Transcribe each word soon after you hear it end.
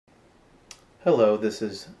Hello, this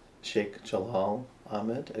is Sheikh Jalal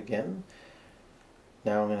Ahmed again.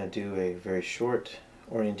 Now I'm going to do a very short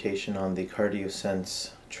orientation on the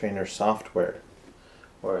CardioSense Trainer software,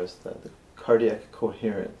 or as the cardiac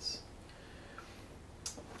coherence.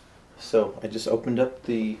 So I just opened up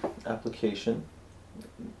the application.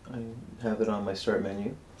 I have it on my start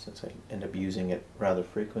menu since I end up using it rather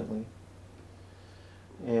frequently.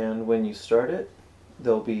 And when you start it,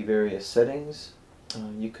 there'll be various settings.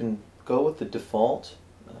 You can go with the default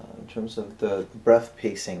in terms of the breath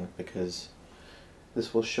pacing, because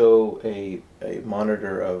this will show a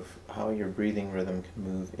monitor of how your breathing rhythm can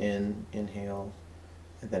move in, inhale,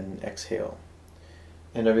 and then exhale.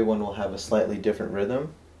 And everyone will have a slightly different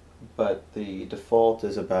rhythm, but the default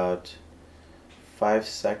is about 5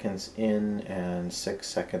 seconds in and 6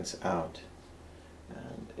 seconds out.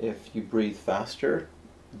 And if you breathe faster,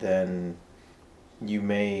 then you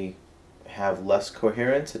may have less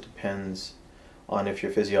coherence. It depends on if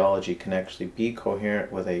your physiology can actually be coherent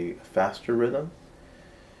with a faster rhythm.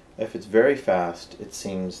 If it's very fast, it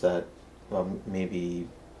seems that, well, maybe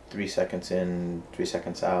 3 seconds in, 3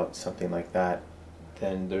 seconds out, something like that,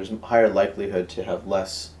 then there's a higher likelihood to have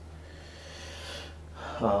less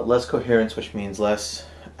coherence, which means less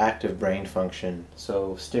active brain function.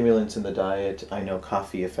 So stimulants in the diet, I know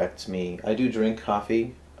coffee affects me. I do drink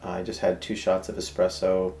coffee. I just had 2 shots of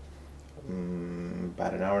espresso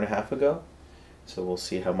about an hour and a half ago, so we'll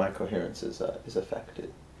see how my coherence is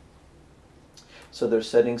affected. So there's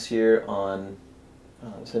settings here on,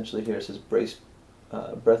 essentially here it says breath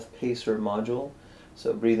pacer module,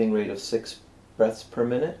 so breathing rate of 6 breaths per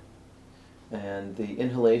minute, and the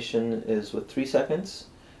inhalation is with 3 seconds,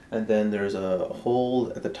 and then there's a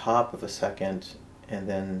hold at the top of a second, and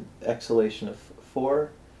then exhalation of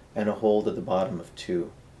 4, and a hold at the bottom of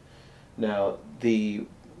 2. Now,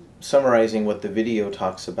 summarizing what the video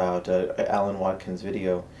talks about, Alan Watkins'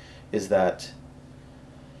 video, is that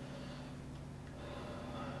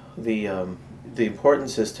the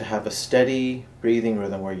importance is to have a steady breathing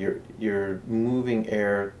rhythm where you're moving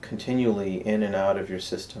air continually in and out of your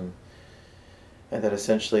system, and that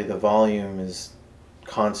essentially the volume is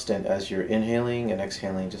constant as you're inhaling and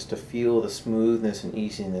exhaling, just to feel the smoothness and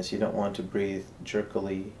easiness. You don't want to breathe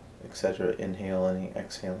jerkily, etc., inhaling,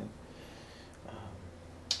 exhaling.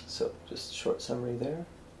 So just a short summary there,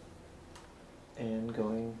 and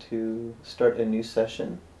going to start a new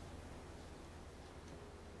session.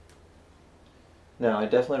 Now, I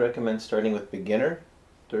definitely recommend starting with beginner.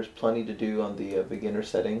 There's plenty to do on the beginner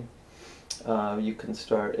setting. You can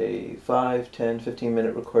start a 5, 10,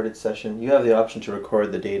 15-minute recorded session. You have the option to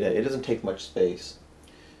record the data. It doesn't take much space.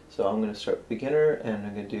 So I'm going to start beginner, and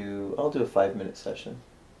I'll do a 5-minute session.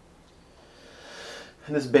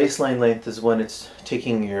 And this baseline length is when it's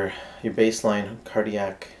taking your baseline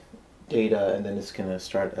cardiac data, and then it's going to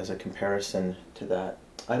start as a comparison to that.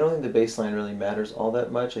 I don't think the baseline really matters all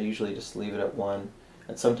that much. I usually just leave it at 1,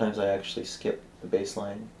 and sometimes I actually skip the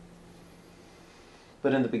baseline.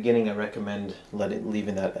 But in the beginning, I recommend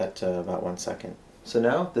leaving that at about 1 second. So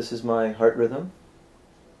now, this is my heart rhythm.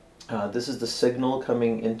 This is the signal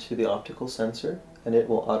coming into the optical sensor, and it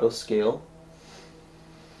will auto-scale.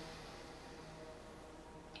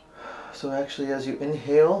 So actually, as you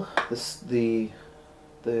inhale,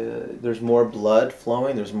 there's more blood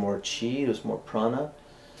flowing, there's more chi, there's more prana,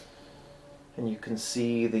 and you can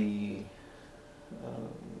see the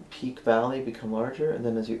peak valley become larger, and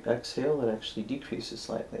then as you exhale, it actually decreases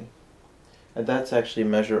slightly. And that's actually a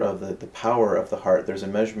measure of the power of the heart. There's a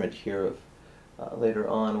measurement here of later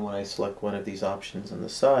on, when I select one of these options on the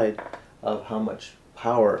side, of how much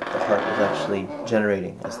power the heart is actually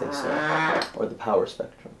generating, as they say, or the power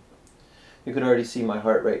spectrum. You can already see my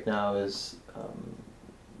heart right now is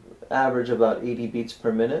average about 80 beats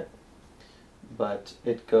per minute, but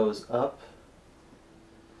it goes up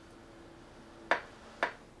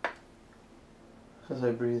as I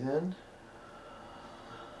breathe in,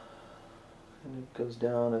 and it goes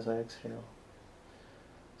down as I exhale.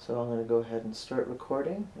 So I'm going to go ahead and start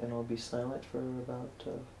recording, and I'll be silent for about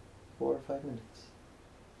 4 or 5 minutes.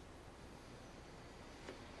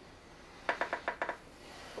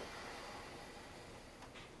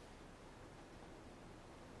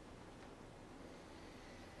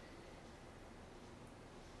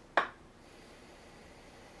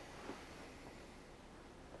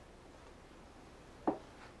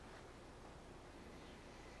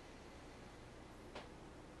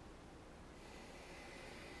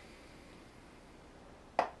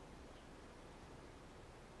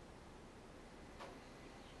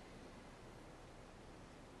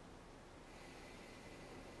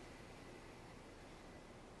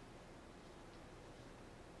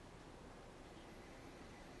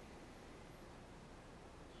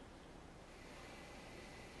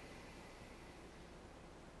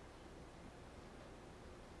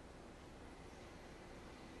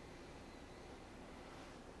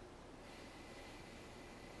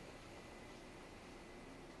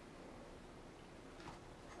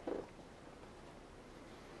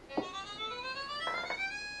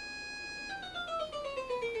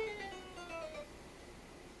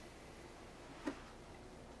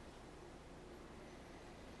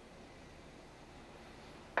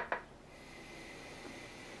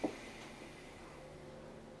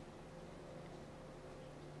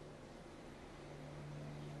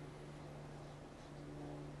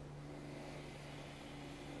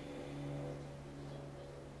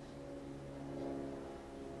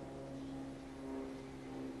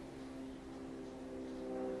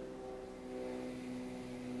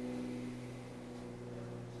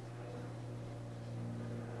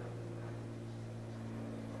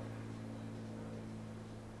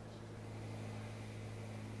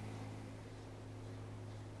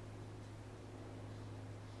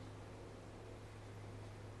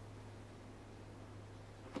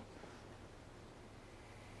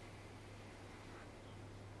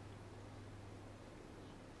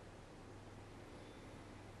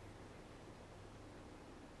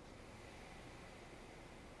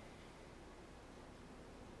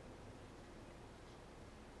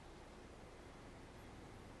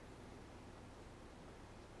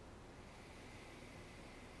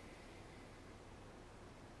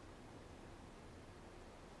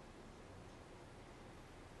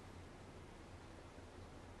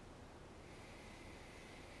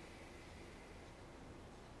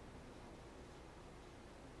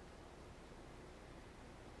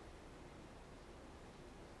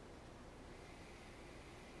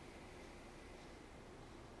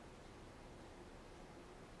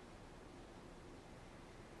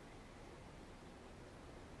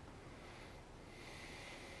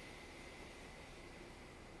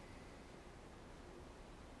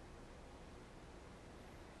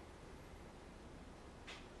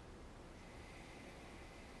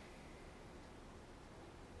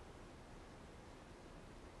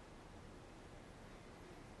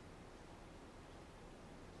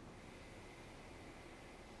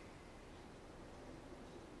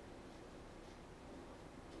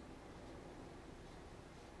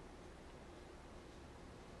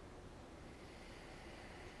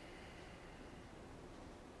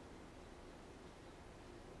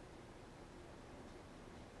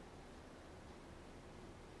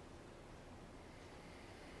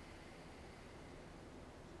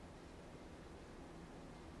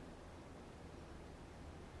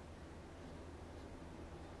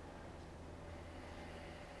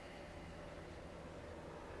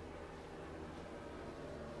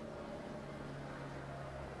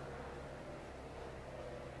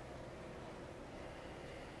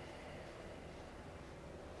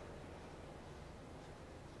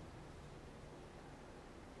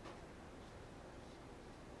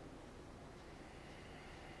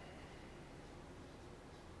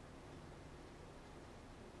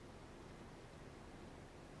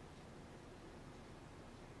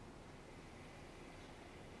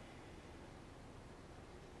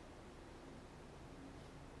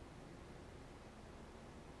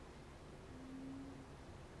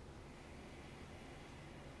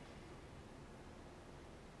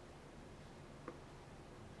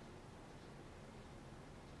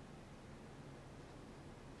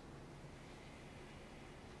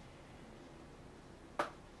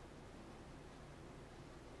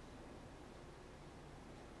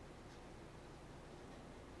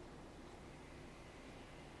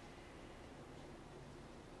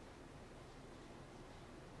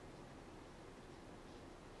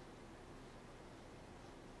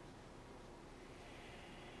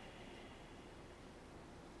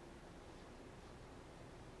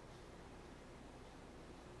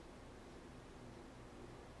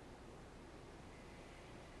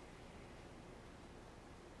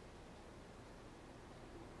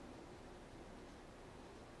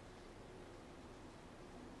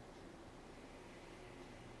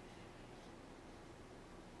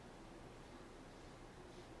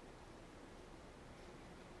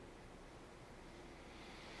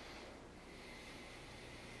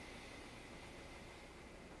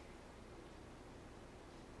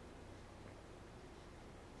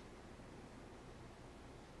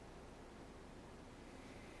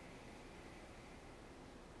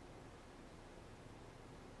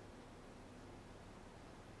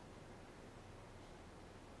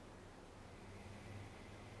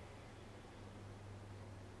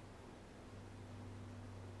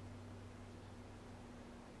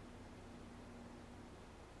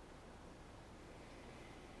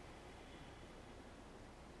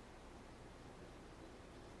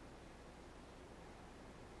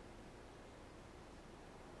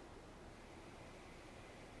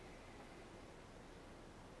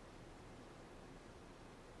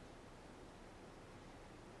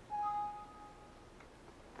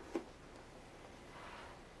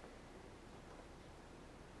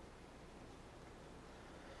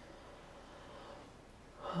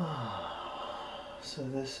 So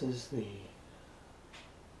this is the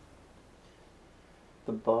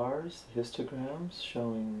bars, the histograms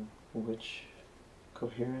showing which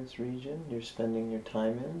coherence region you're spending your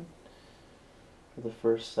time in for the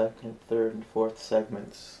first, second, third, and fourth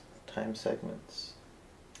segments, time segments.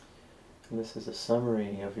 And this is a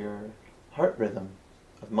summary of your heart rhythm,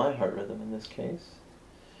 of my heart rhythm in this case.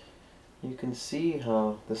 You can see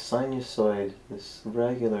how the sinusoid, this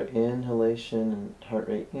regular inhalation and heart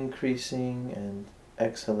rate increasing and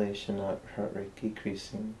exhalation, heart rate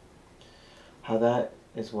decreasing, how that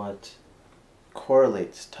is what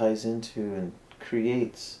correlates, ties into, and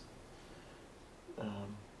creates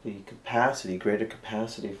the capacity, greater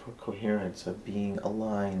capacity for coherence, of being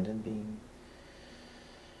aligned and being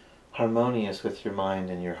harmonious with your mind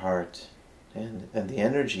and your heart. And the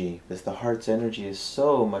energy, because the heart's energy is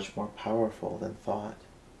so much more powerful than thought.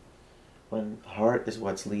 When heart is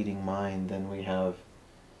what's leading mind, then we have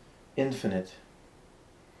infinite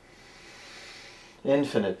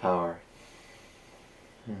power.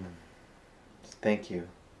 Thank you.